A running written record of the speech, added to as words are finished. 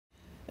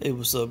Hey,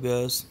 what's up,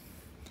 guys?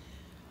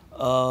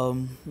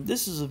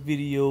 This is a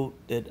video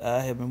that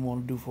I have been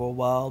wanting to do for a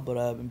while, but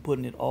I've been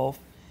putting it off.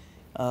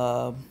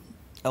 Uh,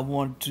 I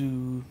want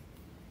to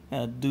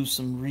do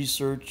some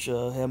research,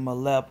 have my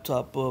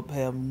laptop up,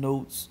 have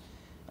notes,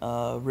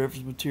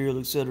 reference material,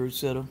 etc.,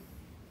 etc.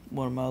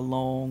 One of my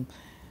long,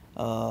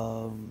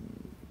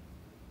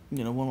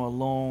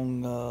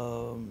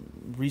 um,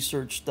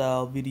 research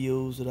style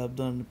videos that I've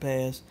done in the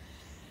past.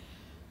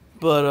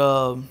 But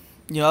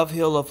I've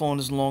held off on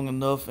this long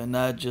enough, and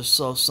I just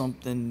saw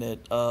something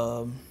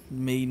that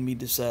made me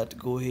decide to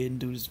go ahead and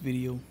do this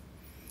video.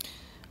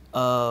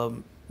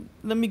 Um,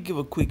 Let me give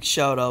a quick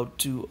shout out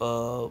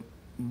to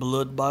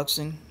Blood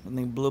Boxing. I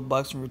think Blood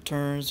Boxing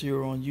returns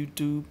here on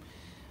YouTube.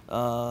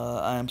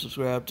 I am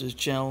subscribed to his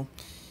channel.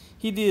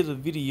 He did a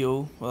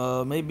video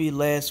maybe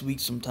last week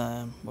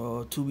sometime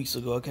or 2 weeks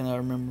ago. I cannot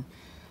remember.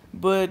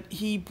 But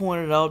he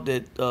pointed out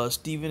that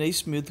Stephen A.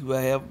 Smith, who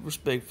I have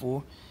respect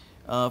for,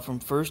 from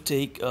First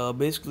Take,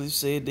 basically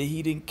said that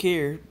he didn't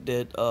care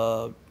that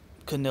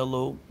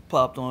Canelo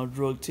popped on a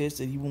drug test,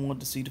 that he wanted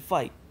to see the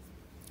fight.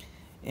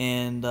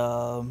 And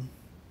I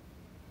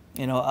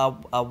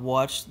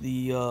watched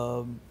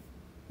the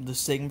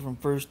segment from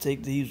First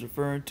Take that he was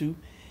referring to,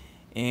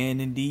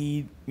 and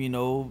indeed,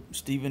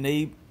 Stephen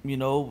A.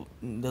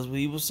 That's what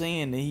he was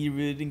saying, that he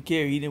really didn't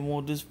care. He didn't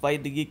want this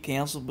fight to get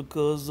canceled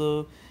because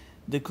of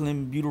the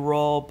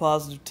clenbuterol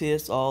positive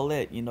test, all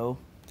that.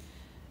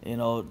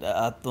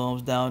 I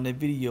thumbs down that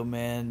video,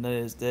 man.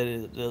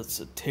 That's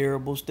a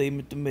terrible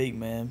statement to make,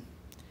 man.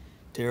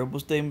 Terrible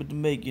statement to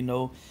make,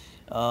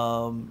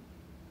 And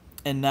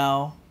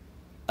now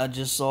I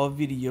just saw a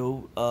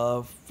video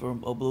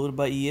from uploaded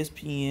by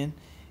ESPN.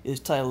 It's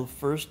titled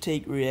 "First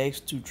Take Reacts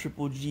to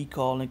Triple G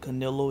Calling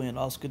Canelo and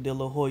Oscar De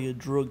La Hoya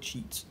Drug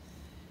Cheats."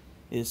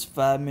 It's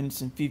 5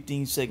 minutes and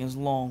 15 seconds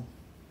long.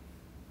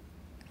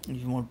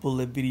 If you want to pull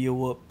that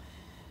video up.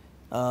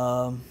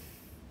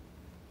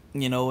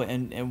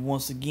 And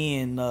once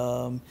again,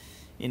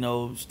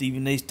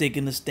 Stephen A's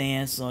taking the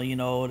stance on,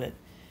 that,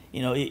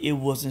 it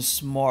wasn't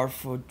smart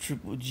for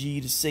Triple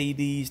G to say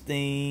these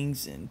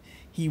things, and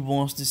he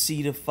wants to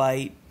see the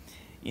fight.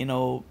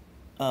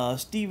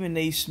 Stephen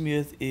A.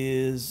 Smith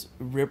is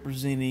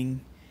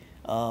representing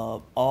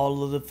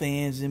all of the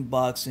fans in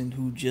boxing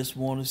who just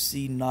want to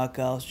see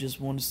knockouts, just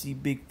want to see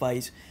big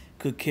fights,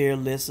 could care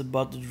less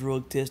about the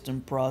drug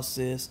testing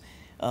process,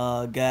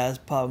 guys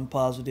popping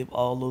positive,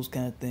 all those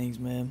kind of things,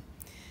 man.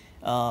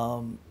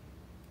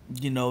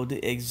 The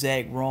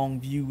exact wrong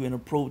view and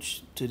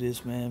approach to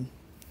this, man.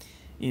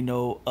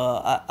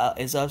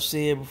 As I've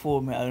said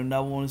before, man, I do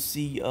not want to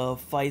see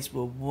fights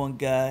where one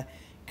guy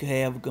could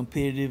have a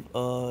competitive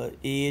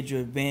edge or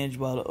advantage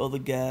while the other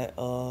guy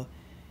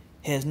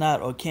has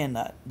not or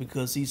cannot,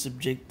 because he's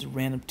subject to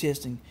random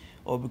testing,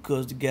 or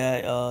because the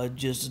guy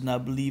just does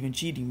not believe in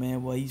cheating,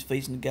 man, while he's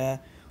facing a guy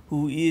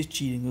who is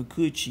cheating or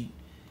could cheat.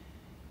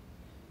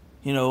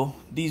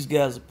 These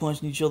guys are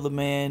punching each other,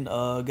 man.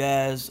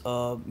 Guys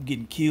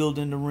getting killed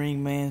in the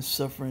ring, man,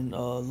 suffering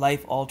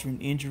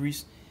life-altering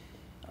injuries.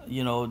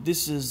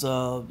 This is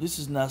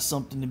not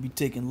something to be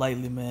taken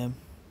lightly, man.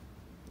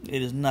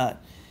 It is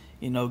not.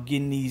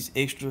 Getting these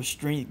extra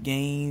strength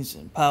gains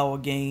and power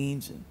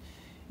gains and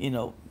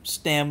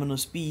stamina,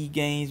 speed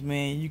gains,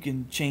 man. You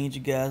can change a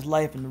guy's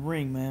life in the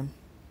ring, man.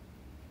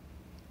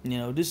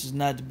 This is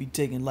not to be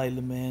taken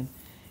lightly, man.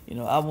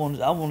 I want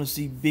to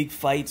see big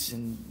fights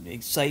and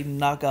exciting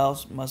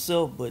knockouts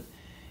myself, but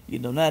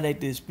not at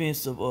the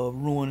expense of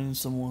ruining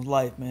someone's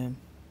life, man.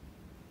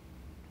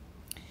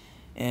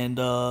 And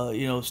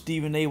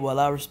Stephen A., while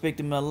I respect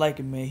him and I like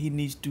him, man, he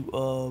needs to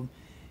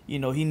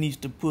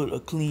put a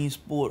clean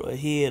sport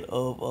ahead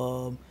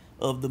of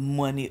the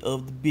money,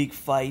 of the big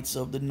fights,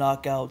 of the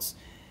knockouts.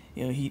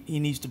 He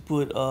needs to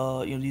put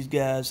these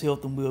guys'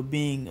 health and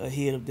well-being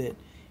ahead of that.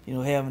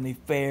 Having a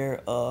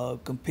fair,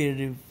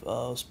 competitive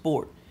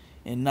sport,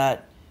 and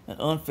not an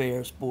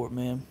unfair sport,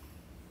 man.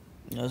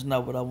 That's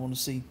not what I want to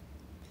see.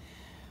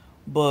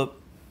 But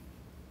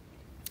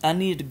I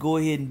needed to go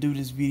ahead and do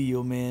this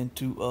video, man,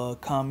 to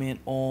comment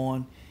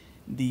on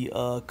the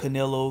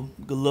Canelo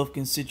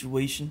Golovkin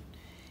situation.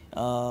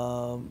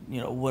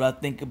 What I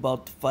think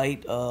about the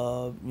fight,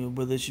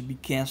 whether it should be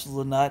canceled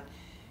or not.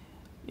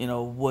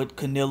 What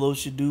Canelo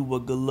should do,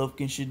 what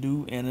Golovkin should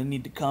do, and I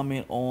need to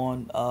comment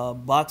on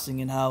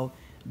boxing and how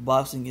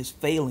boxing is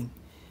failing.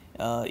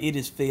 It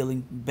is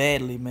failing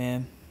badly,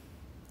 man.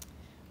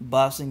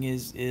 Boxing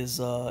is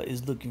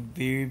looking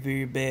very,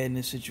 very bad in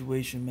this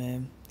situation,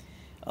 man.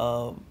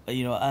 I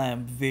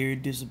am very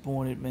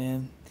disappointed,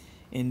 man,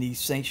 in these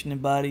sanctioning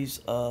bodies.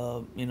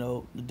 The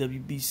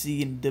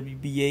WBC and the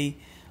WBA.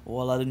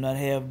 While I do not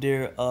have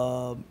their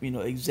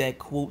exact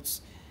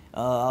quotes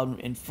out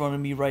in front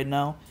of me right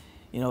now,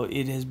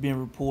 it has been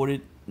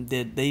reported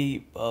that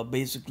they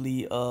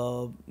basically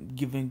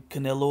giving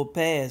Canelo a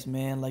pass,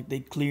 man. Like they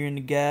clearing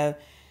the guy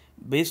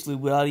basically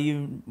without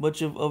even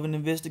much of an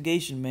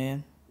investigation,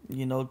 man.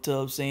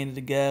 Saying that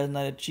the guy's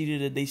not a cheater,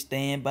 that they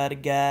stand by the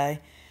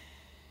guy.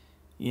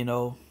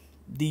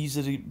 these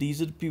are the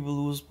people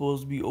who are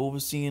supposed to be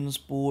overseeing the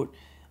sport,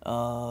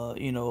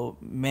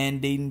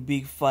 mandating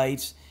big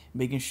fights,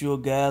 making sure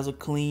guys are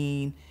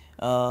clean,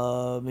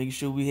 making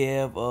sure we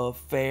have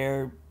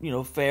fair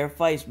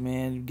fights,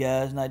 man.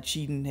 Guys not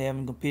cheating,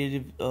 having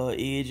competitive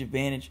edge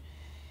advantage,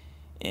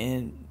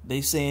 and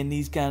they saying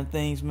these kind of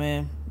things,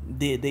 man.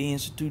 They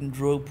instituting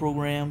drug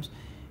programs,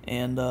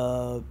 and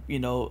a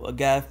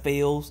guy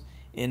fails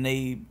and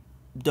they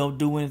don't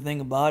do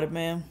anything about it,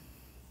 man.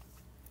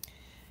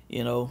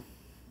 You know,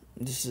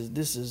 this is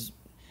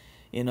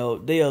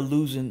they are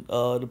losing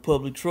the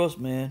public trust,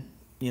 man.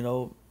 They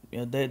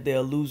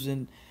are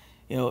losing.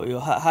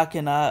 How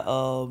can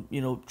I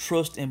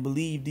trust and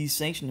believe these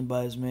sanctioning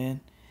bodies, man?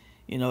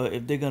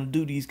 If they're gonna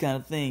do these kind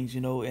of things,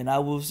 and I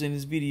will send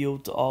this video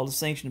to all the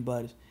sanctioning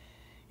bodies.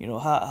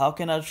 How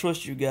can I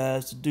trust you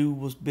guys to do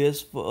what's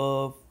best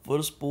for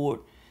the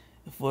sport,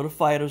 for the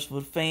fighters, for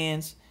the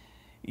fans?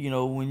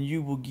 When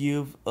you will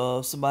give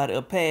somebody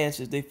a pass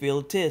if they fail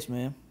a test,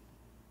 man.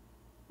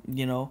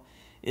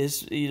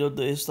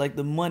 It's like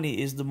the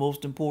money is the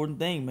most important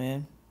thing,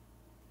 man,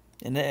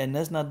 and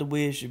that's not the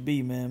way it should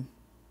be, man.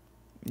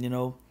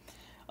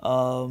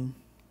 Um,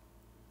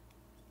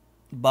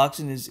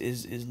 Boxing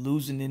is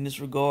losing in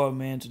this regard,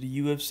 man, to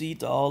the UFC,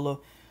 to all the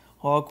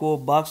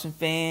hardcore boxing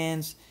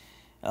fans,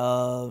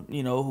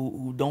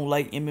 who don't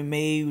like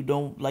MMA, who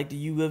don't like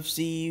the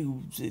UFC,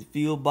 who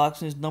feel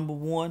boxing is number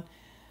one.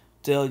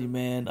 Tell you,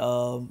 man,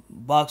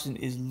 boxing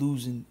is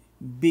losing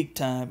big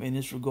time in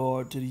this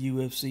regard to the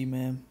UFC,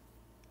 man.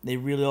 They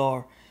really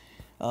are.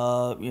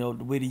 The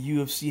way the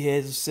UFC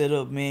has it set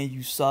up, man,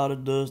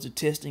 USADA does the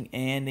testing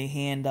and they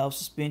hand out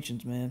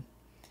suspensions, man.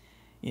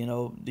 The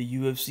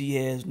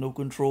UFC has no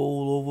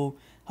control over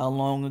how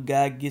long a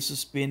guy gets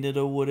suspended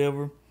or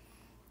whatever.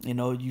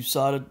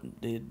 USADA,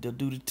 they'll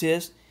do the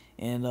test,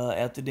 and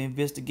after the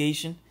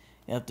investigation,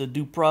 after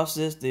due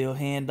process, they'll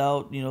hand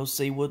out,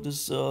 say what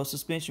this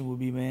suspension will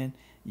be, man.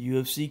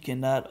 UFC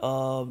cannot,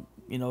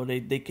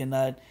 they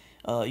cannot,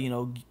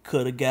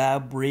 cut a guy a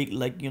break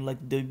like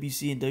like the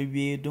WBC and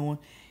WBA are doing.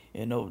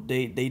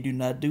 They do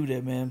not do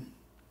that, man.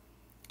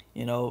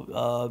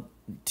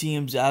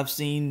 TMZ, I've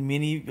seen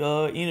many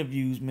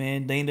interviews,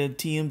 man. Dana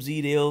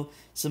TMZ,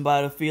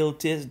 somebody fail a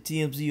test, and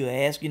TMZ will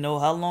ask,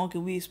 how long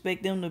can we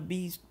expect them to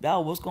be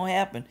out? What's gonna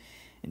happen?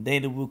 And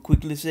Dana will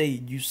quickly say,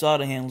 "You saw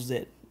the handles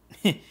that."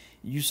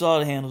 You saw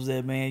the handles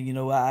that, man.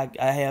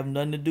 I have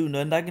nothing to do,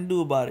 nothing I can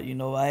do about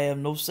it. I have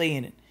no say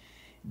in it.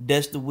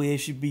 That's the way it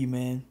should be,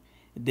 man.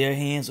 Their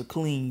hands are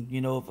clean.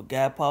 If a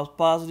guy pops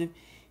positive,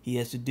 he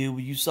has to deal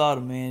with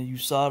USADA, man.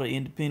 USADA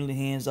independently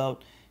hands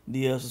out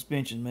the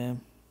suspension,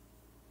 man.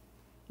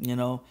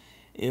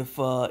 If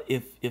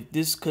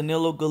this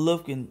Canelo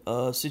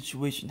Golovkin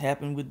situation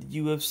happened with the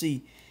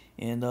UFC,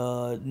 and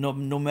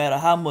no matter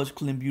how much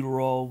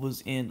clenbuterol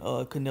was in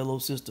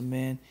Canelo's system,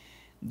 man,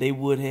 they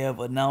would have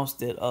announced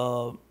that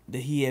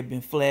he had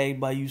been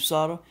flagged by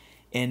USADA,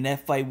 and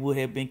that fight would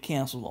have been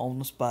canceled on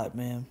the spot,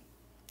 man.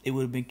 It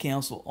would have been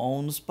canceled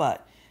on the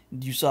spot.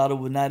 USADA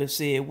would not have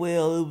said,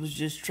 "Well, it was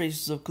just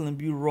traces of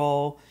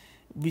clenbuterol.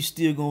 We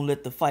still gonna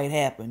let the fight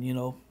happen,"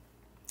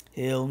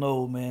 Hell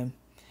no, man.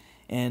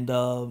 And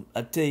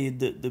I tell you,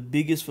 the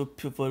biggest for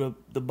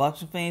the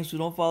boxing fans who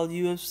don't follow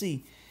the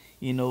UFC,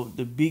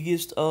 the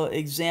biggest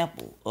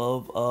example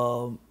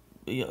of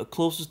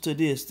closest to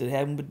this that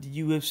happened with the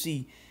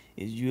UFC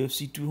is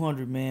UFC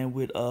 200, man,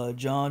 with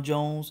John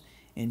Jones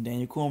and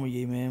Daniel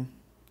Cormier, man.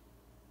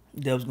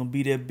 That was gonna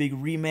be their big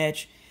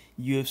rematch.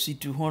 UFC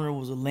 200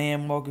 was a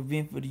landmark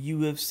event for the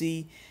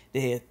UFC.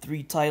 They had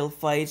 3 title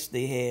fights.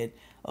 They had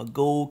a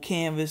gold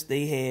canvas.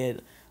 They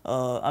had,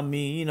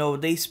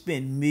 they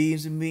spent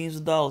millions and millions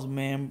of dollars,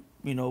 man,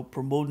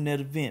 promoting that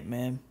event,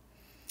 man.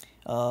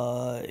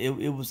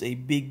 It was a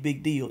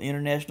big deal.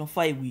 International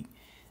Fight Week,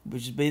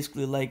 which is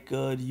basically like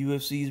the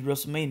UFC's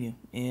WrestleMania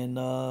in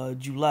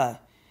July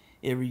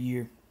every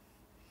year.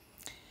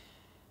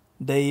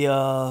 They, it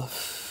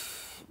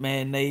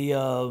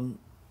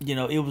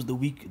was the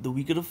week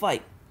of the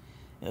fight.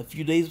 A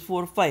few days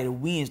before the fight, a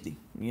Wednesday.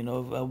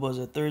 Was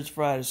it Thursday,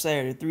 Friday,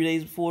 Saturday, 3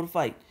 days before the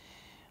fight.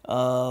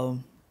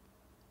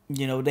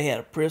 They had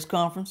a press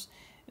conference.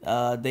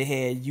 They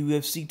had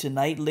UFC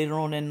Tonight later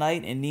on that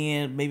night, and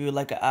then maybe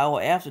like an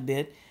hour after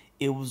that,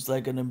 it was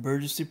like an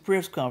emergency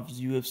press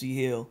conference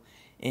UFC held,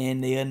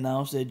 and they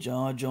announced that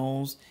John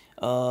Jones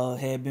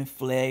had been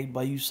flagged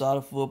by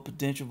USADA for a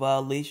potential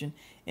violation,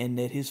 and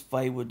that his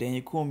fight with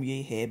Daniel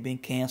Cormier had been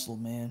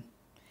canceled, man.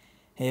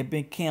 Had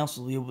been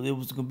canceled. It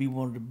was going to be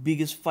one of the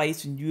biggest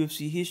fights in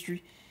UFC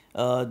history,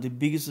 the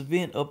biggest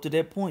event up to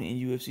that point in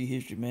UFC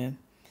history, man.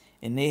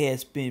 And they had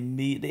spent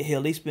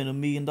they spent $1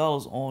 million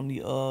on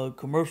the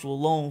commercial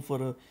alone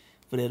for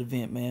that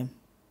event, man.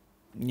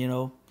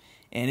 And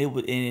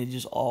it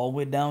just all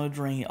went down the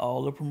drain.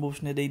 All the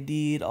promotion that they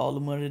did, all the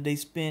money that they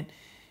spent,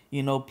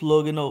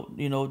 plugging up,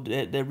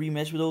 that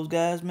rematch with those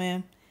guys,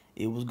 man,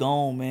 it was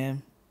gone,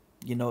 man.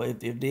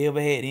 If they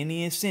ever had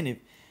any incentive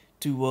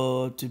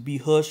to be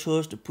hush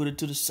hush, to put it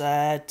to the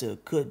side, to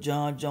cut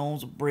John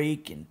Jones a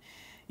break, and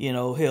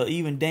Hell,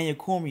 even Daniel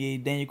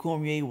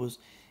Cormier was,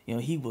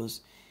 he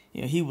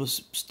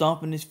was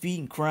stomping his feet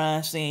and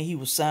crying, saying he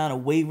was signing a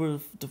waiver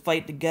to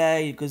fight the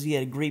guy because he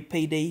had a great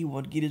payday. He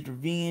wanted to get his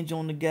revenge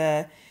on the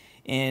guy,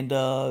 and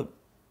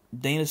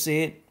Dana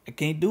said, "I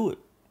can't do it.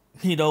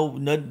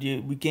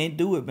 Nothing. We can't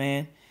do it,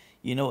 man."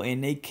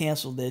 And they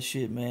canceled that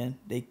shit, man.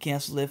 They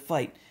canceled that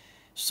fight.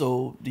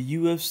 So the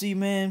UFC,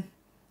 man,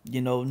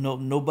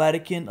 nobody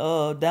can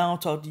down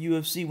talk the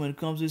UFC when it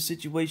comes to this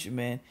situation,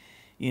 man.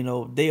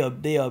 They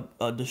are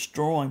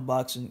destroying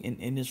boxing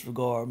in this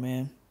regard,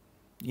 man.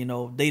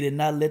 They did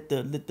not let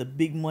the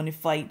big money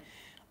fight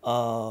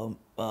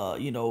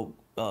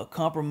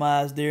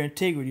compromise their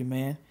integrity,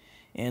 man,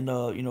 and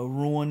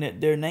ruin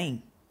their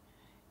name.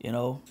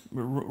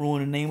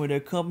 Ruin the name of their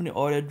company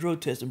or their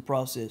drug testing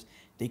process.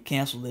 They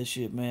canceled that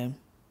shit, man.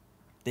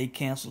 They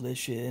canceled that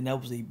shit, and that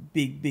was a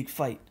big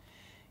fight.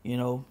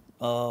 In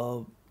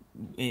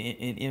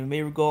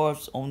many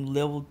regards, on the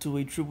level to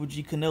a Triple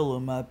G Canelo,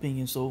 in my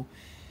opinion. So,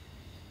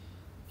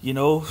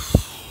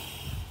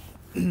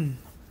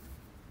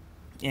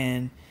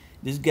 and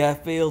this guy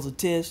fails a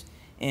test,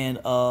 and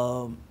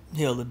hell,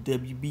 the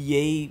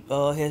WBA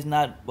has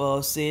not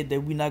said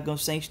that we're not gonna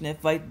sanction that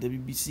fight. The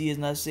WBC has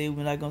not said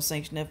we're not gonna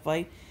sanction that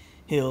fight.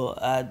 Hell,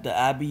 the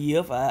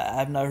IBF,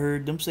 I've not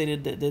heard them say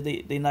that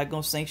they're not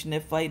gonna sanction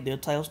that fight. Their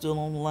title's still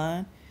on the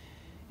line.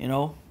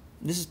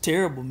 This is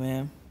terrible,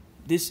 man.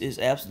 This is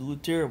absolutely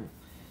terrible.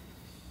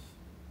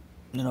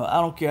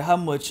 I don't care how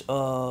much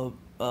was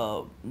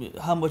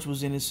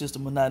in his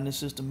system or not in his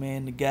system,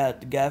 man. The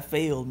guy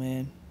failed,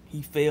 man.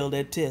 He failed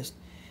that test,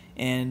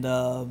 and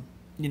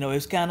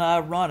it's kind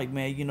of ironic,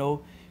 man.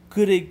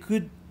 Could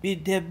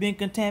it have been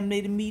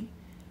contaminated meat?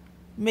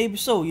 Maybe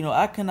so.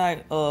 I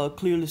cannot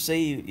clearly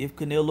say if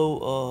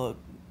Canelo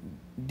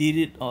did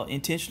it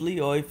intentionally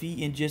or if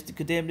he ingested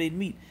contaminated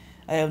meat.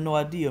 I have no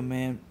idea,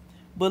 man.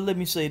 But let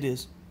me say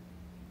this.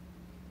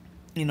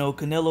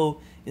 Canelo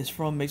is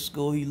from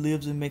Mexico. He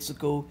lives in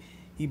Mexico.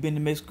 He been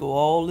to Mexico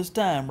all this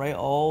time, right?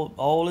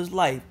 All his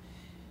life.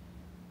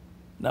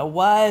 Now,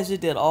 why is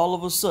it that all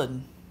of a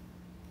sudden,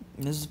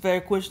 and this is a fair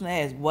question to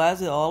ask, why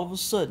is it all of a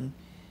sudden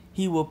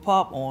he will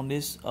pop on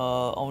this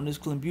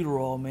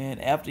clenbuterol, man,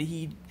 after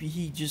he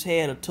just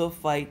had a tough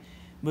fight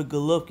with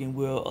Golovkin,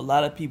 where a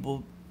lot of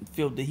people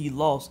felt that he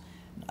lost.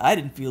 I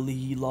didn't feel that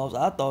he lost.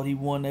 I thought he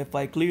won that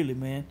fight clearly,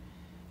 man.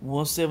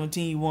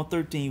 117,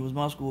 113 was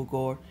my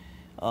scorecard.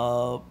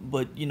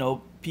 But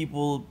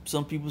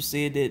some people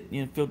said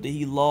that felt that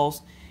he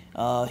lost.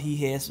 He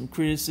had some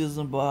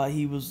criticism about how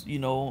he was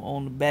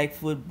on the back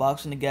foot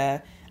boxing the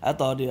guy. I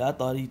thought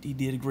he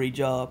did a great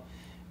job,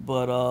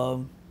 but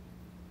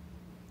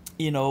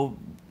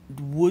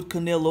could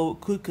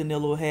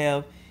Canelo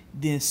have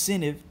the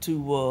incentive to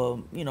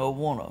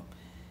wanna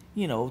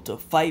to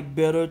fight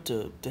better,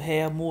 to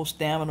have more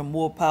stamina,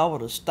 more power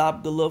to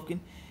stop Golovkin?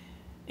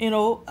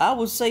 I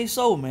would say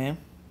so, man.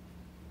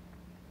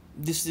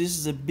 This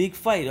is a big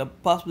fight,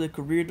 possibly a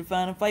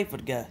career-defining fight for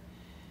the guy.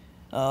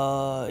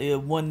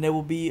 One that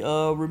will be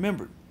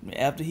remembered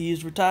after he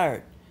is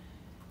retired.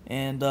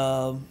 And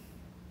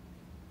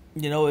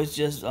it's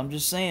just, I'm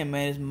just saying,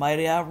 man, it's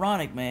mighty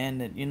ironic, man,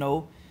 that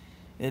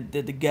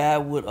that the guy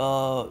would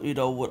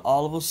would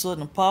all of a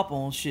sudden pop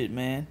on shit,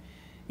 man.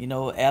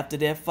 After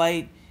that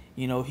fight,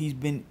 he's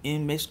been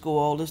in Mexico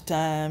all this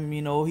time.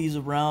 He's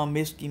around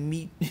Mexican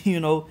meat.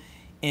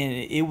 And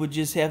it would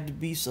just have to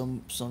be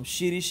some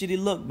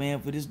shitty luck, man,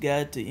 for this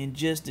guy to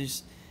ingest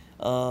this,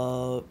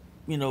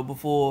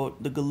 before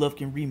the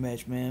Golovkin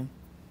rematch, man.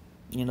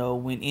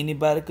 When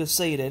anybody could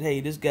say that, hey,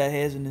 this guy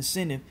has an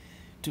incentive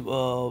to,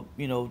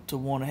 to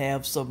want to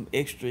have something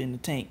extra in the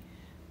tank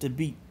to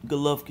beat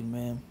Golovkin,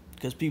 man.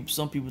 Because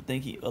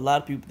a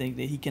lot of people think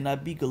that he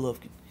cannot beat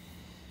Golovkin.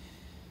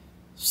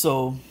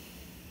 So,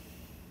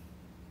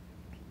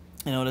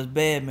 that's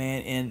bad,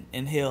 man.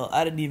 And hell,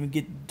 I didn't even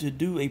get to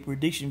do a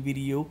prediction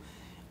video,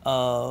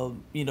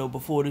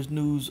 before this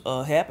news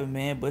happened,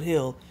 man. But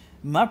hell,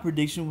 my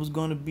prediction was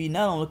going to be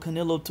not only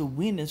Canelo to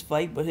win this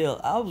fight, but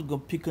hell, I was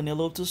going to pick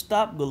Canelo to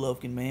stop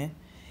Golovkin, man.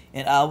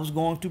 And I was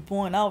going to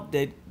point out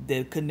that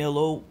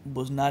Canelo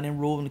was not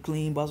enrolled in the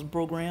clean boxing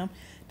program,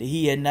 that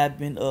he had not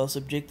been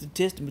subjected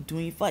to testing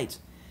between fights,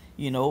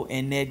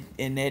 and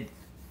that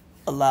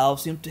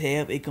allows him to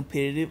have a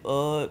competitive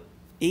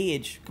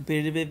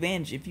competitive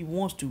advantage if he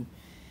wants to.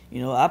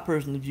 I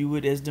personally view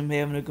it as them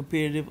having a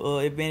competitive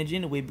advantage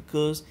anyway,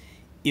 because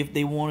if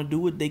they want to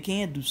do it, they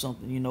can do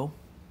something,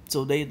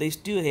 So they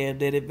still have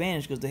that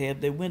advantage because they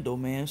have that window,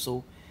 man.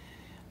 So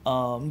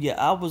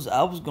I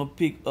was gonna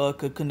pick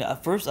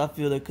at first I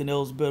feel that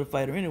Canelo's a better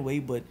fighter anyway,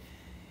 but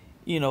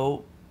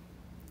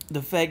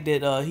the fact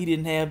that he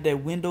didn't have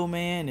that window,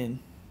 man, and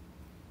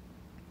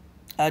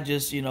I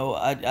just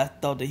I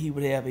thought that he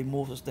would have a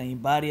more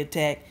sustained body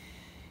attack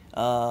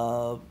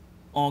on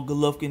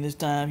Golovkin this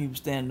time. He would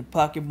stand in the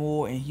pocket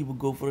more and he would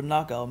go for the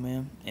knockout,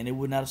 man, and it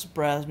would not have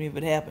surprised me if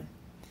it happened.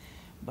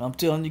 But I'm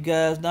telling you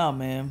guys now,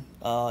 man,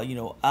 I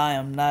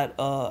am not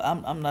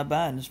I'm not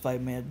buying this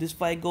fight, man. If this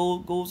fight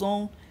goes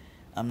on,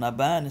 I'm not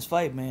buying this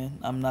fight, man.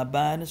 I'm not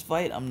buying this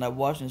fight. I'm not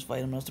watching this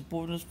fight. I'm not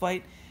supporting this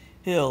fight.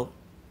 Hell,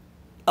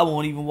 I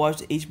won't even watch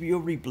the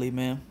HBO replay,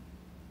 man.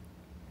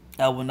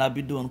 I will not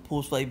be doing a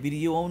post-fight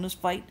video on this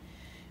fight.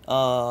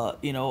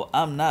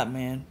 I'm not,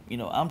 man.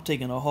 I'm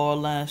taking a hard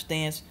line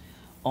stance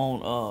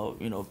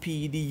on,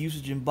 PED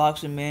usage in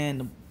boxing,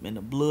 man, and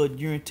the blood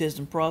urine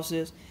testing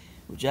process,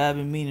 which I've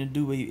been meaning to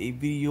do a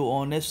video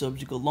on that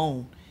subject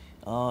alone.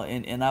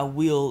 And I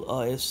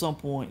will at some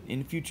point in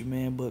the future,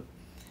 man. But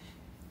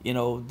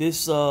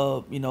this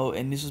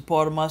and this is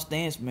part of my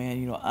stance,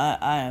 man.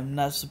 I am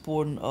not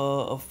supporting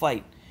a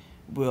fight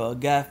where a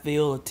guy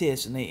failed a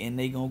test and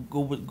they gonna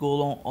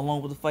go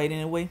along with the fight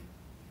anyway.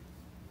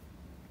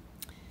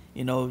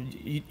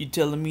 You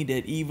telling me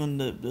that even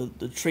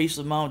the trace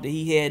amount that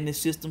he had in his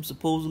system,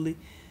 supposedly,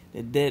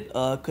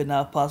 that could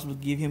not possibly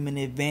give him an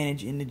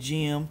advantage in the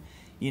gym,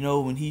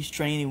 when he's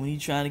training, when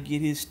he's trying to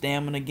get his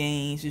stamina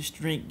gains, his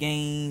strength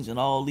gains, and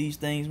all these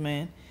things,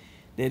 man,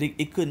 that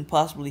it couldn't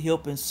possibly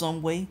help in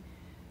some way,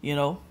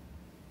 Of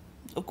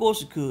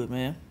course it could,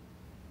 man.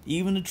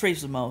 Even the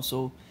trace amount.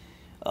 So,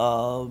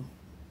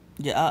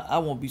 I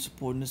won't be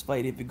supporting this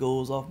fight if it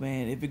goes off,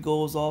 man. If it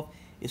goes off,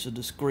 it's a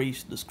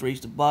disgrace.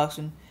 Disgrace to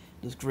boxing.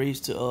 Disgrace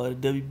to the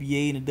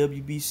WBA and the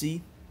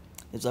WBC.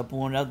 As I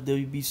pointed out,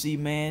 the WBC,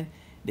 man,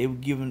 they were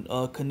giving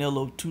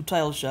Canelo 2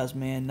 title shots,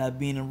 man, not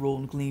being enrolled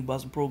in the clean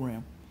boxing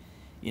program.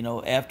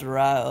 After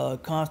I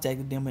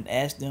contacted them and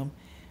asked them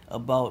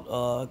about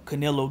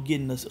Canelo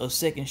getting a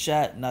second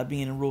shot, not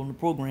being enrolled in the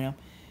program,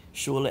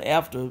 shortly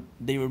after,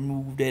 they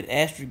removed that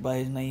asterisk by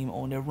his name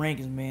on their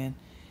rankings, man.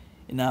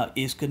 Now,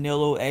 is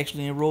Canelo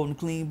actually enrolled in the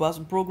clean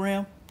boxing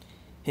program?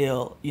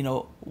 Hell,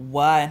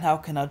 why and how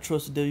can I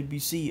trust the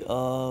WBC,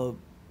 to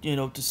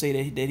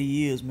say that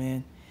he is,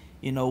 man?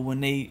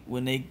 When they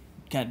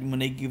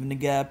giving the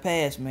guy a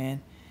pass,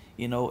 man.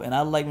 And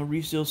I like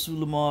Mauricio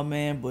Sulaiman,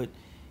 man, but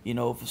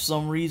for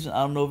some reason,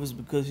 I don't know if it's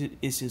because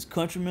it's his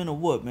countryman or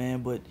what,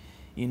 man, but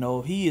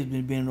he has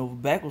been bending over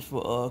backwards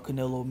for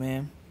Canelo,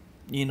 man.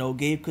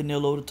 Gave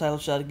Canelo the title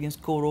shot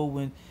against Cotto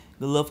when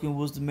Golovkin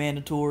was the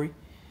mandatory.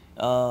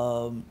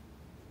 Then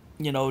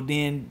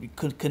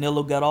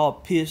Canelo got all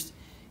pissed,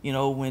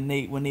 when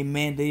they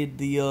mandated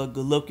the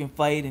Golovkin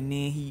fight, and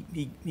then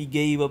he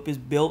gave up his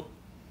belt,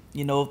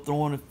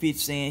 throwing a fit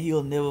saying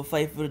he'll never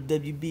fight for the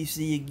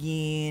WBC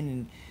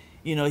again,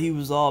 and he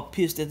was all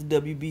pissed at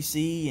the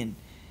WBC,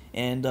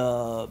 and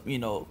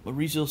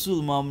Mauricio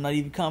Sulaiman not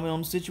even comment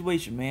on the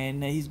situation, man.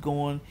 Now he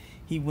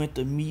went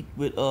to meet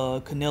with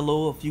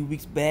Canelo a few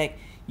weeks back.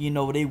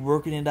 They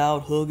working it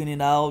out, hugging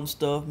it out and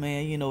stuff,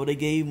 man.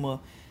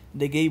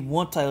 They gave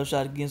 1 title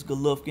shot against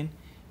Golovkin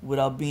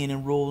without being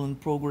enrolled in the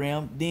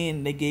program.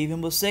 Then they gave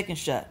him a second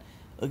shot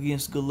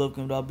against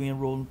Golovkin without being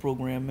enrolled in the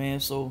program, man.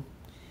 So,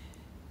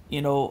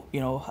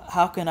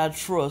 how can I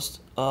trust,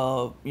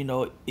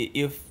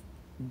 if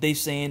they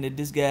saying that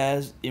this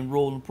guy's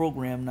enrolled in the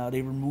program now?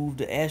 They removed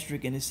the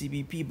asterisk and the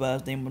CBP by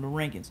his name on the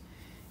rankings.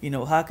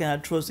 How can I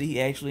trust that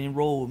he actually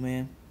enrolled,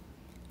 man?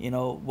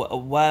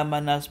 Why am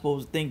I not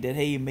supposed to think that,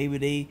 hey, maybe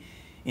they,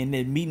 in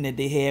that meeting that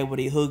they had where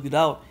they hugged it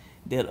out,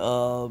 that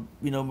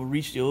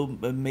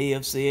Mauricio may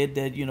have said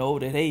that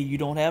that, hey, you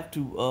don't have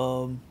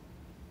to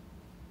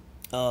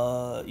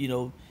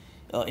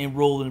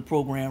enroll in the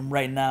program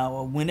right now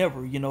or whenever,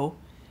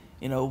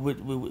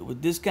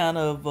 with this kind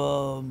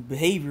of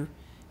behavior,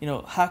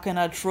 how can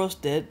I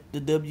trust that the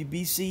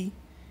WBC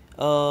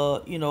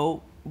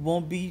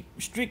won't be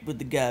strict with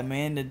the guy,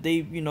 man, that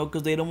they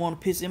because they don't want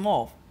to piss him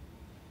off.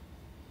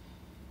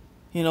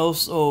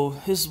 So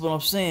this is what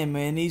I'm saying,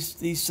 man.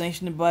 These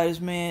sanctioning bodies,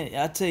 man.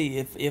 I tell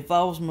you, if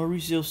I was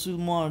Mauricio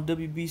Sulaiman on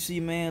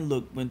WBC, man,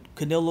 look, when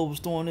Canelo was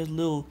throwing his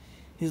little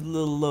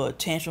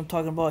tantrum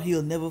talking about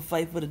he'll never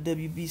fight for the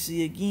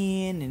WBC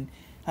again, and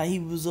how he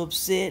was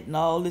upset and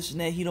all this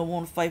and that, he don't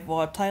want to fight for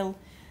our title.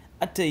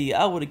 I tell you,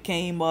 I would have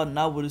came out and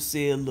I would have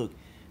said, look,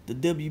 the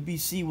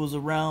WBC was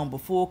around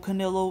before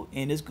Canelo,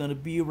 and it's gonna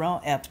be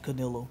around after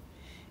Canelo.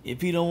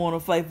 If he don't want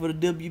to fight for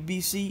the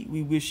WBC,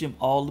 we wish him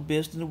all the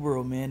best in the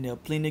world, man. There are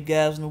plenty of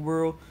guys in the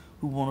world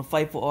who want to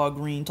fight for our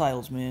green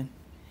titles, man.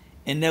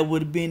 And that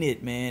would have been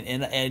it, man.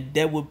 And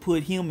that would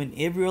put him and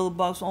every other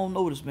boxer on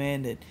notice,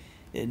 man, that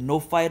no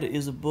fighter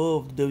is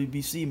above the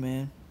WBC,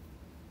 man.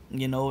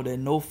 That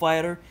no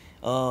fighter,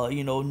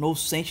 no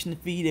sanctioning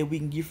fee that we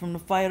can get from the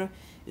fighter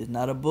is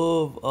not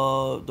above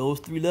those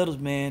 3 letters,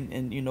 man.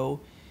 And,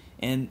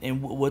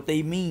 and what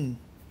they mean,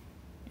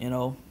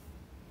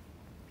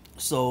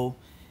 So...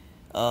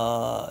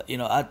 I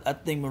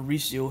think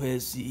Mauricio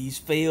he's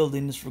failed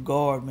in this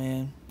regard,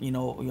 man.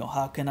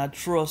 How can I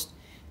trust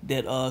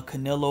that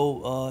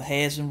Canelo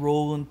has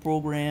enrolled in the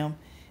program,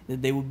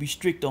 that they would be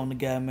strict on the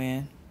guy,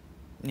 man?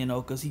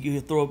 Because he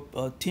could throw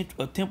a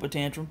temper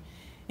tantrum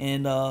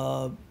and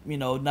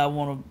not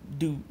want to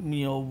do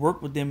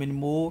work with them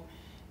anymore,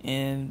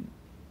 and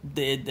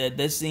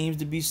that seems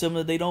to be something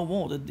that they don't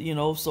want.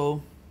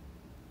 So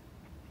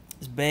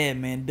it's bad,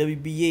 man.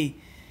 WBA.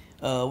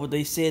 What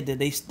they said that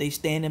they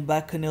standing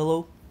by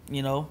Canelo,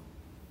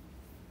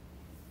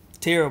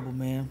 terrible,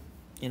 man.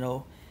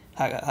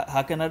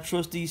 How can I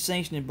trust these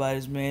sanctioning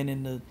bodies, man,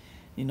 and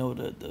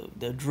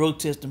the drug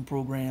testing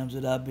programs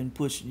that I've been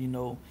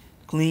pushing,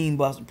 clean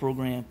boxing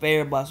program,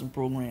 fair boxing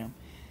program,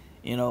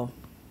 you know.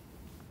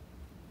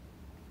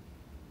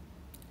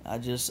 I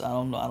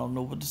don't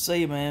know what to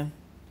say, man.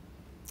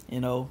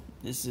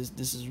 This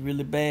is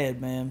really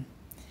bad, man.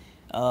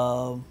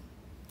 Um,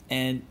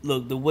 and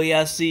look, the way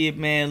I see it,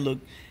 man. Look,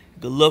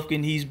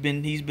 Golovkin, he's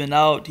been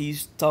out.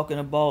 He's talking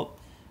about,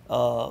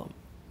 uh,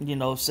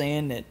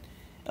 saying that,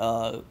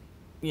 uh,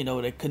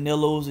 that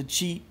Canelo's a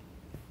cheat.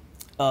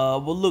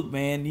 Well, look,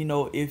 man.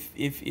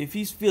 If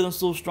he's feeling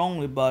so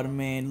strongly about it,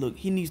 man, look,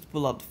 he needs to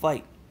pull out the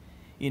fight.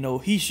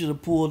 He should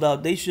have pulled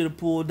out. They should have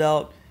pulled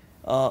out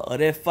of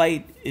that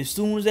fight as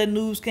soon as that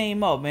news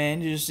came out,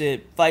 man. He just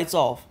said, "Fight's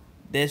off.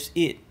 That's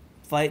it.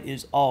 Fight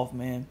is off,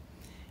 man."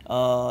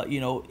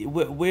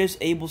 Where's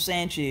Abel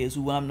Sanchez,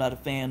 who I'm not a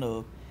fan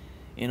of?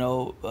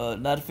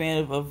 Not a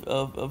fan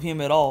of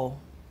him at all.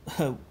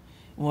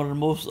 One of the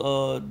most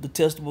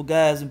detestable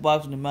guys in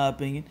boxing, in my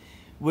opinion.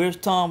 Where's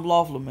Tom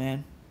Loeffler,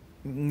 man?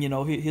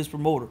 His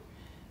promoter.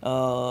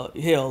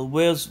 Hell,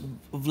 where's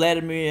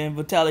Vladimir and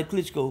Vitaly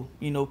Klitschko?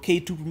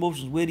 K2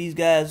 Promotions. Where these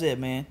guys at,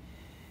 man?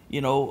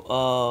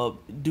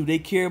 Do they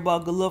care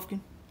about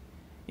Golovkin?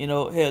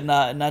 Hell,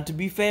 not to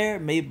be fair,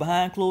 maybe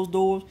behind closed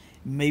doors,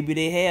 maybe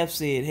they have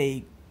said,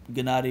 "Hey,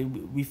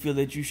 Gennady, we feel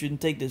that you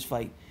shouldn't take this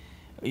fight.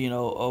 We're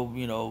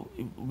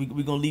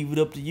gonna leave it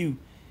up to you."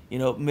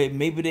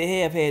 Maybe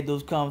they have had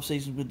those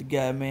conversations with the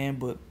guy, man.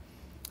 But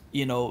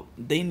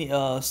they need,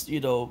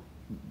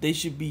 they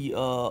should be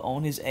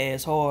on his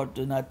ass hard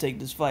to not take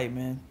this fight,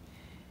 man.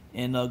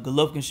 And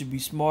Golovkin should be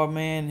smart,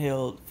 man.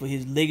 Hell, for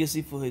his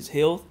legacy, for his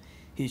health,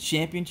 his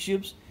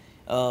championships.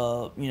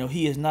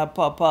 He is not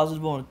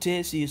positive on a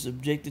test. He is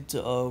subjected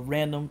to a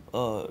random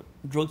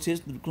drug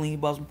test through the clean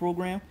boxing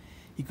program.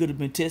 He could have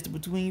been tested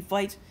between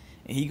fights,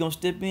 and he gonna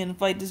step in and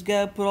fight this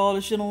guy, put all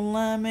this shit on the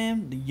line,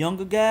 man. The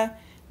younger guy,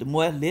 the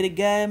more athletic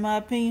guy, in my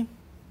opinion.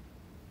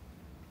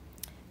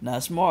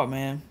 Not smart,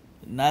 man.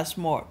 Not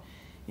smart.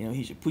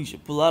 He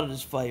should pull out of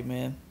this fight,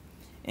 man.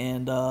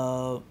 And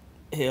hell,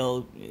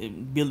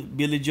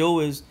 Billy Joe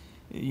is,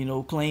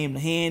 claimed a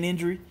hand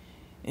injury.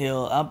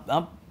 Hell,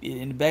 I'm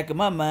in the back of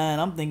my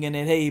mind, I'm thinking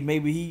that, hey,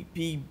 maybe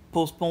he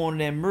postponed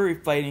that Murray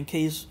fight in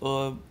case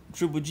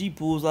Triple G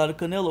pulls out a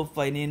Canelo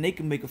fight, and then they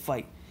can make a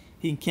fight.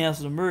 He can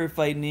cancel the Murray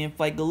fight and then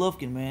fight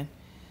Golovkin, man.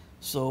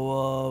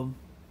 So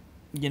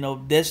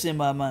that's in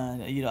my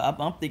mind.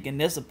 I'm thinking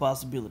that's a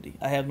possibility.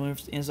 I have no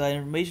inside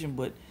information,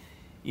 but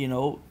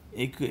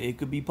it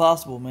could be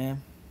possible,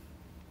 man.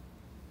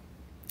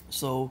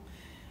 So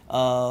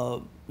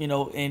and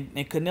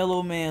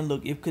Canelo, man,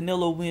 look, if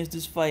Canelo wins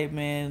this fight,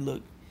 man,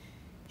 look,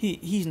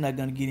 he's not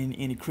gonna get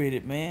any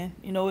credit, man.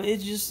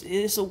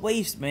 It's a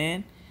waste,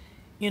 man.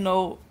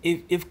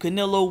 If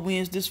Canelo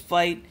wins this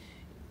fight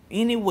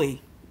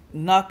anyway,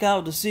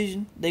 knockout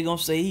decision, they gonna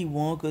say he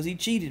won because he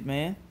cheated,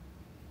 man.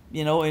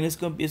 And it's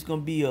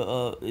gonna be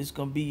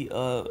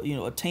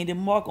a tainted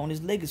mark on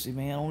his legacy,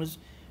 man, on his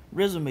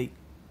resume.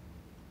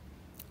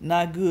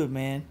 Not good,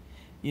 man.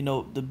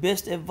 The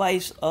best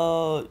advice,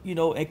 and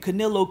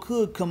Canelo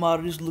could come out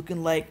of this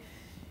looking like,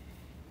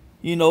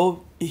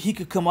 he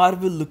could come out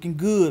of it looking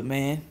good,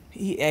 man.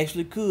 He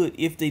actually could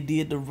if they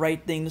did the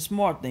right thing, the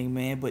smart thing,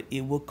 man. But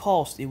it would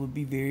cost. It would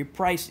be very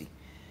pricey.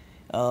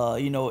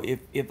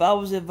 If I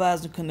was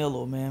advising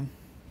Canelo, man,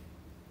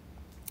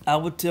 I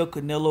would tell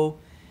Canelo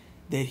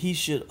that he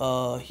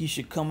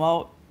should come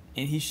out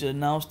and he should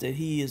announce that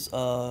he is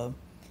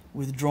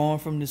withdrawing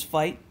from this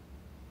fight,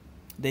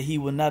 that he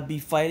will not be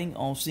fighting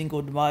on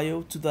Cinco de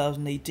Mayo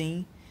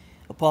 2018.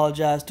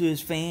 Apologize to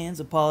his fans,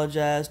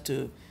 apologize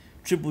to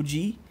Triple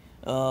G,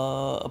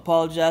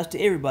 apologize to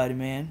everybody,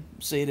 man.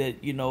 Say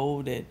that,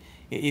 that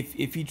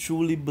if he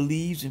truly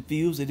believes and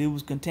feels that it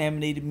was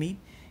contaminated meat,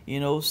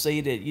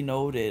 say that,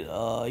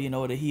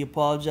 that he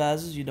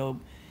apologizes,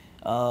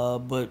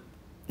 but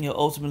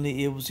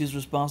ultimately it was his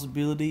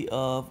responsibility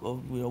of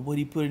what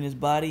he put in his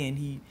body, and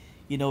he,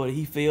 that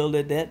he failed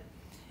at that,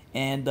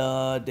 and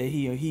that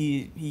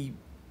he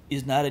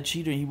is not a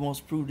cheater, and he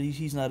wants to prove that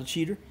he's not a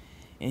cheater,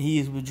 and he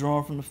is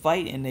withdrawn from the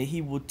fight, and that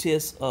he will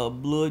test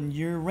blood and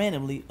urine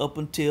randomly up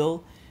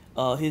until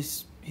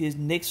his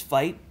next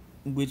fight,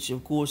 which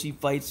of course he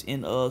fights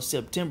in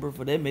September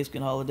for that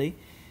Mexican holiday.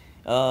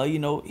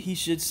 He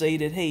should say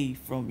that, hey,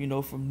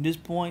 from this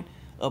point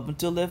up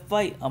until that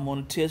fight, I'm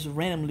gonna test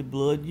randomly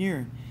blood,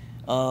 urine,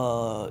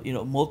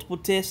 multiple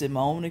tests at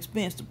my own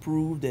expense to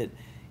prove that,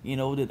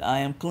 that I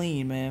am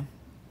clean, man.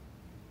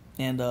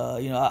 And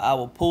I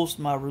will post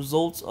my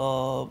results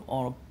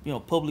on a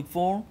public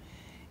forum,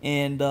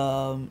 and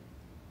should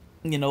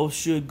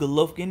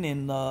Golovkin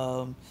and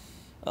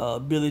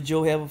Billy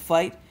Joe have a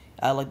fight,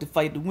 I'd like to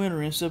fight the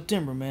winner in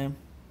September, man.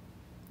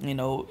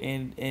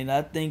 And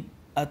I think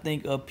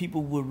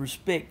people would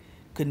respect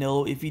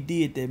Canelo if he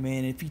did that,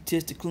 man. If he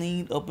tested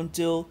clean up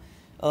until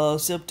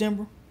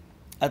September,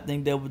 I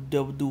think that would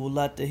do a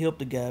lot to help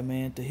the guy,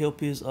 man, to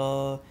help his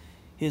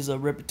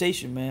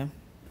reputation, man.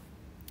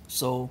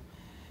 So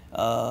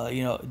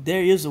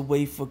there is a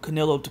way for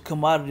Canelo to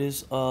come out of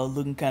this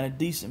looking kind of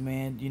decent,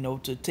 man.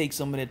 To take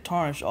some of that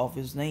tarnish off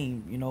his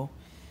name.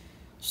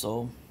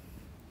 So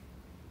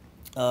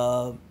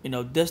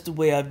that's the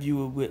way I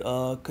view it with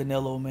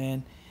Canelo,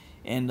 man.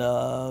 And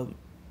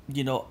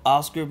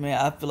Oscar, man,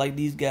 I feel like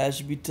these guys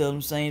should be telling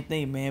the same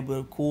thing, man. But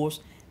of course,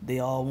 they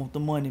all want the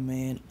money,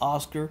 man.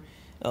 Oscar,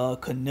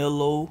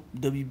 Canelo,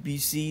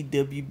 WBC,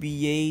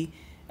 WBA,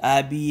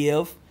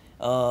 IBF,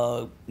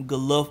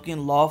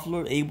 Golovkin,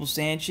 Loeffler, Abel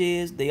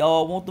Sanchez, they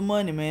all want the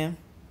money, man.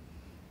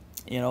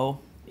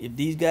 If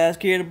these guys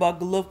cared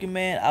about Golovkin,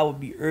 man, I would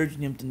be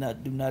urging him to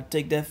do not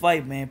take that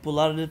fight, man. Pull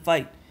out of the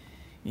fight.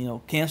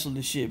 Cancel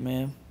this shit,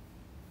 man.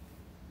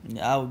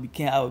 I would be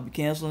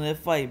canceling that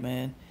fight,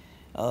 man.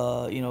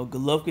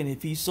 Golovkin,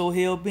 if he's so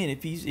hell bent,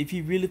 if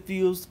he really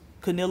feels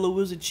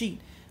Canelo is a cheat,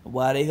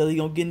 why the hell he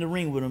gonna get in the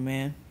ring with him,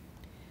 man?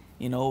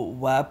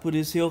 Why put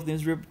his health and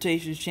his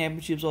reputation, his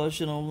championships, all that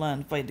shit on the line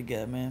to fight the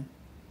guy, man?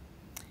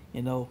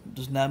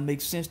 Does not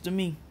make sense to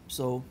me.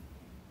 So,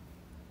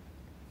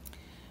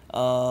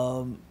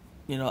 I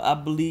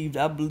believe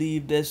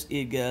that's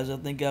it, guys. I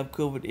think I've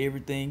covered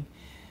everything.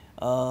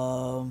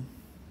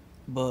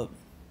 But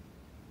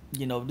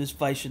this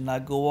fight should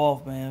not go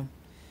off, man.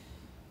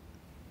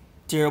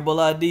 Terrible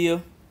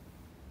idea.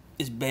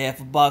 It's bad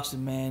for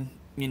boxing, man.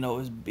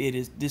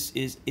 This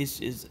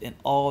is an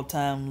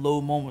all-time low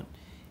moment,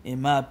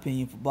 in my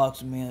opinion, for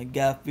boxing, man. A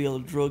guy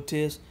failed a drug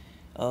test,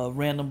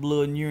 random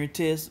blood and urine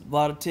test,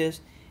 VADA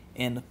test,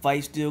 and the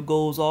fight still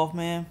goes off,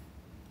 man.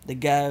 The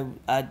guy,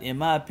 in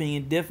my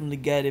opinion, definitely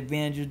got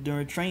advantages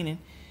during training,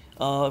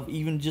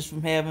 even just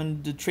from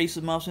having the trace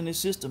amounts in his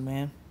system,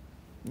 man.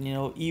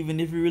 Even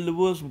if it really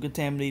was from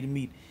contaminated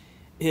meat,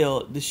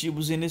 hell, the shit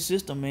was in his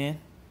system, man,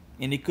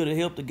 and it could have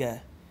helped the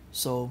guy.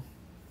 So,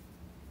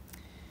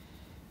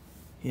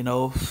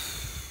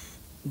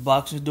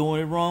 boxing's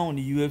doing it wrong.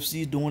 The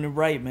UFC is doing it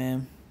right,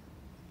 man.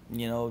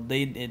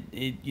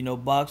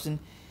 Boxing,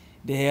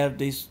 they have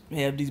these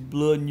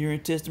blood and urine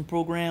testing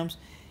programs.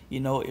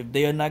 If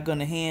they are not going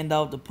to hand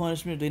out the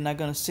punishment, they're not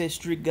going to set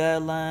strict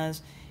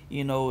guidelines,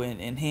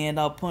 and hand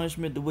out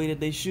punishment the way that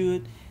they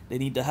should. They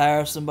need to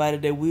hire somebody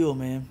that will,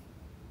 man.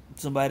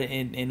 Somebody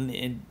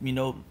and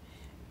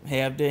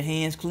have their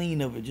hands clean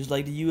of it, just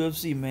like the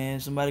UFC, man.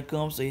 Somebody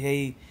comes say,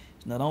 hey,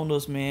 it's not on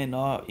us, man.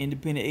 Our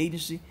independent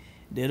agency,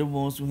 they're the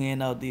ones who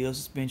hand out the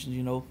suspensions.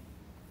 I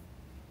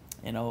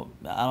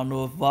don't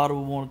know if VADA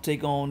would want to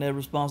take on that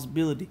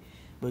responsibility,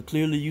 but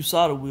clearly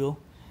USADA will.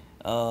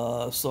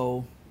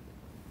 So,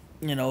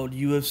 the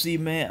UFC,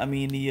 man. I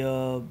mean the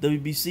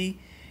WBC,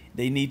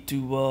 they need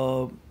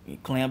to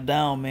clamp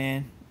down,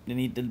 man. They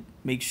need to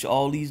make sure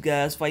all these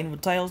guys fighting for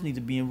titles need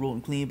to be enrolled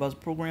in clean box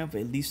program for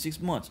at least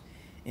 6 months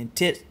and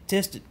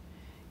tested.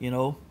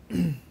 I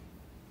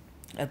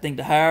think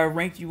the higher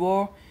ranked you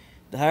are,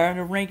 the higher in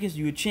the rankings,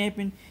 you're a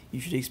champion,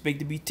 you should expect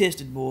to be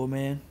tested more,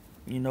 man.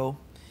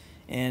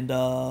 And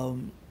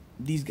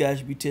these guys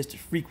should be tested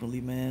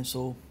frequently, man.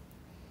 So,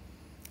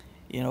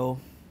 if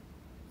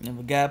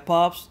a guy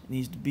pops, it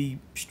needs to be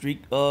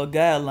strict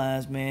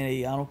guidelines, man.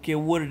 Hey, I don't care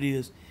what it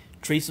is,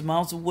 trace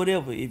amounts or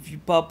whatever. If you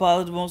pop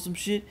positive on some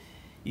shit,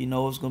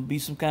 it's gonna be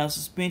some kind of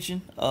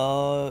suspension,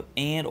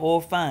 and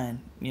or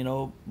fine,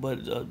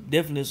 but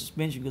definitely a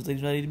suspension, because they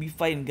do not need to be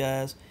fighting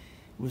guys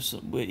with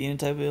any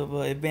type of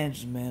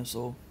advantages, man.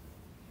 So,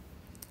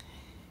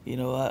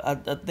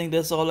 I think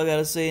that's all I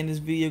gotta say in this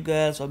video,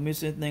 guys. If I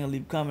miss anything, I'll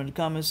leave a comment in the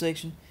comment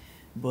section.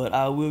 But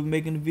I will be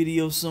making a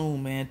video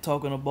soon, man,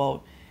 talking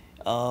about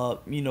my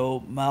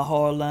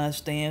hardline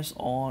stance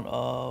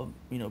on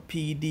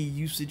PED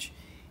usage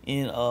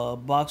in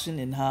boxing,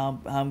 and how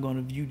I'm going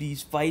to view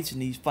these fights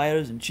and these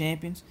fighters and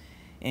champions,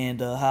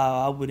 and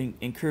how I would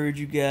encourage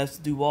you guys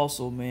to do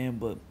also, man.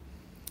 But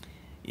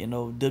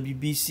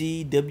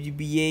WBC,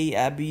 WBA,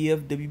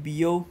 IBF,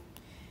 WBO,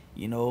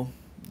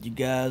 you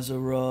guys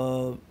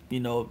are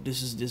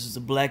this is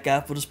a black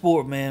eye for the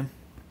sport, man.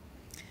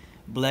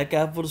 Black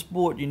eye for the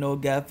sport.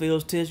 Guy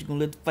fails test, you're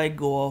gonna let the fight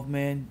go off,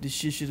 man. This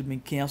shit should have been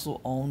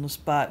canceled on the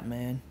spot,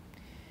 man.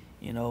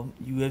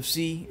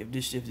 UFC, if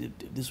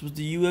this was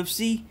the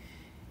UFC,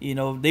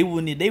 they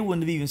wouldn't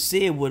have even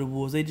said what it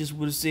was. They just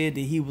would have said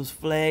that he was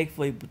flagged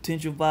for a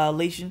potential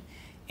violation,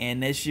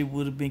 and that shit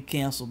would have been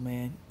canceled,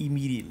 man,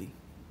 immediately.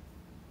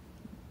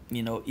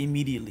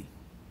 Immediately.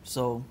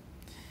 So,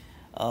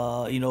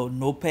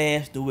 no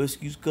pass, no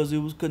excuse because it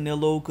was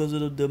Canelo, because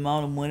of the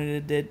amount of money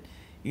that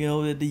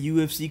the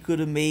UFC could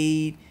have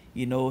made.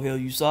 Hell,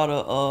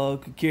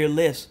 USADA could care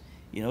less.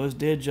 It's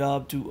their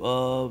job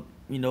to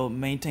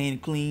maintain a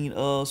clean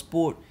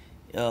sport.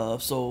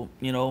 So,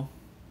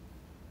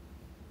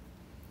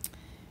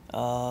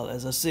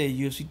 as I said,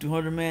 UFC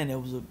 200, man, that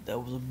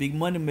was a big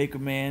money maker,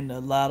 man. A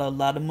lot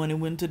of money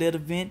went into that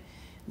event,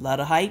 a lot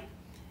of hype,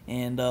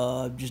 and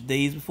just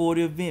days before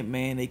the event,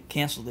 man, they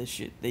canceled that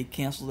shit. They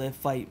canceled that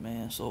fight,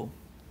 man. So,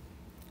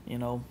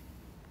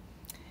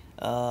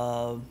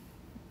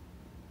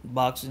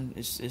 boxing,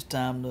 it's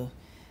time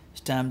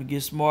to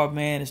get smart,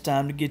 man. It's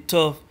time to get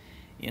tough.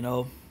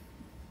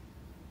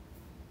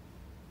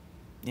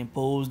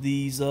 impose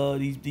these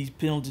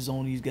penalties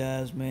on these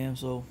guys, man.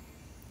 So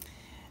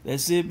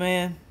that's it,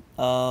 man.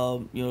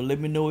 Let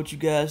me know what you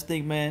guys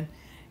think, man,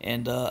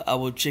 and I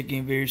will check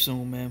in very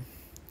soon, man.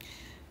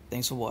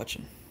 Thanks for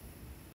watching.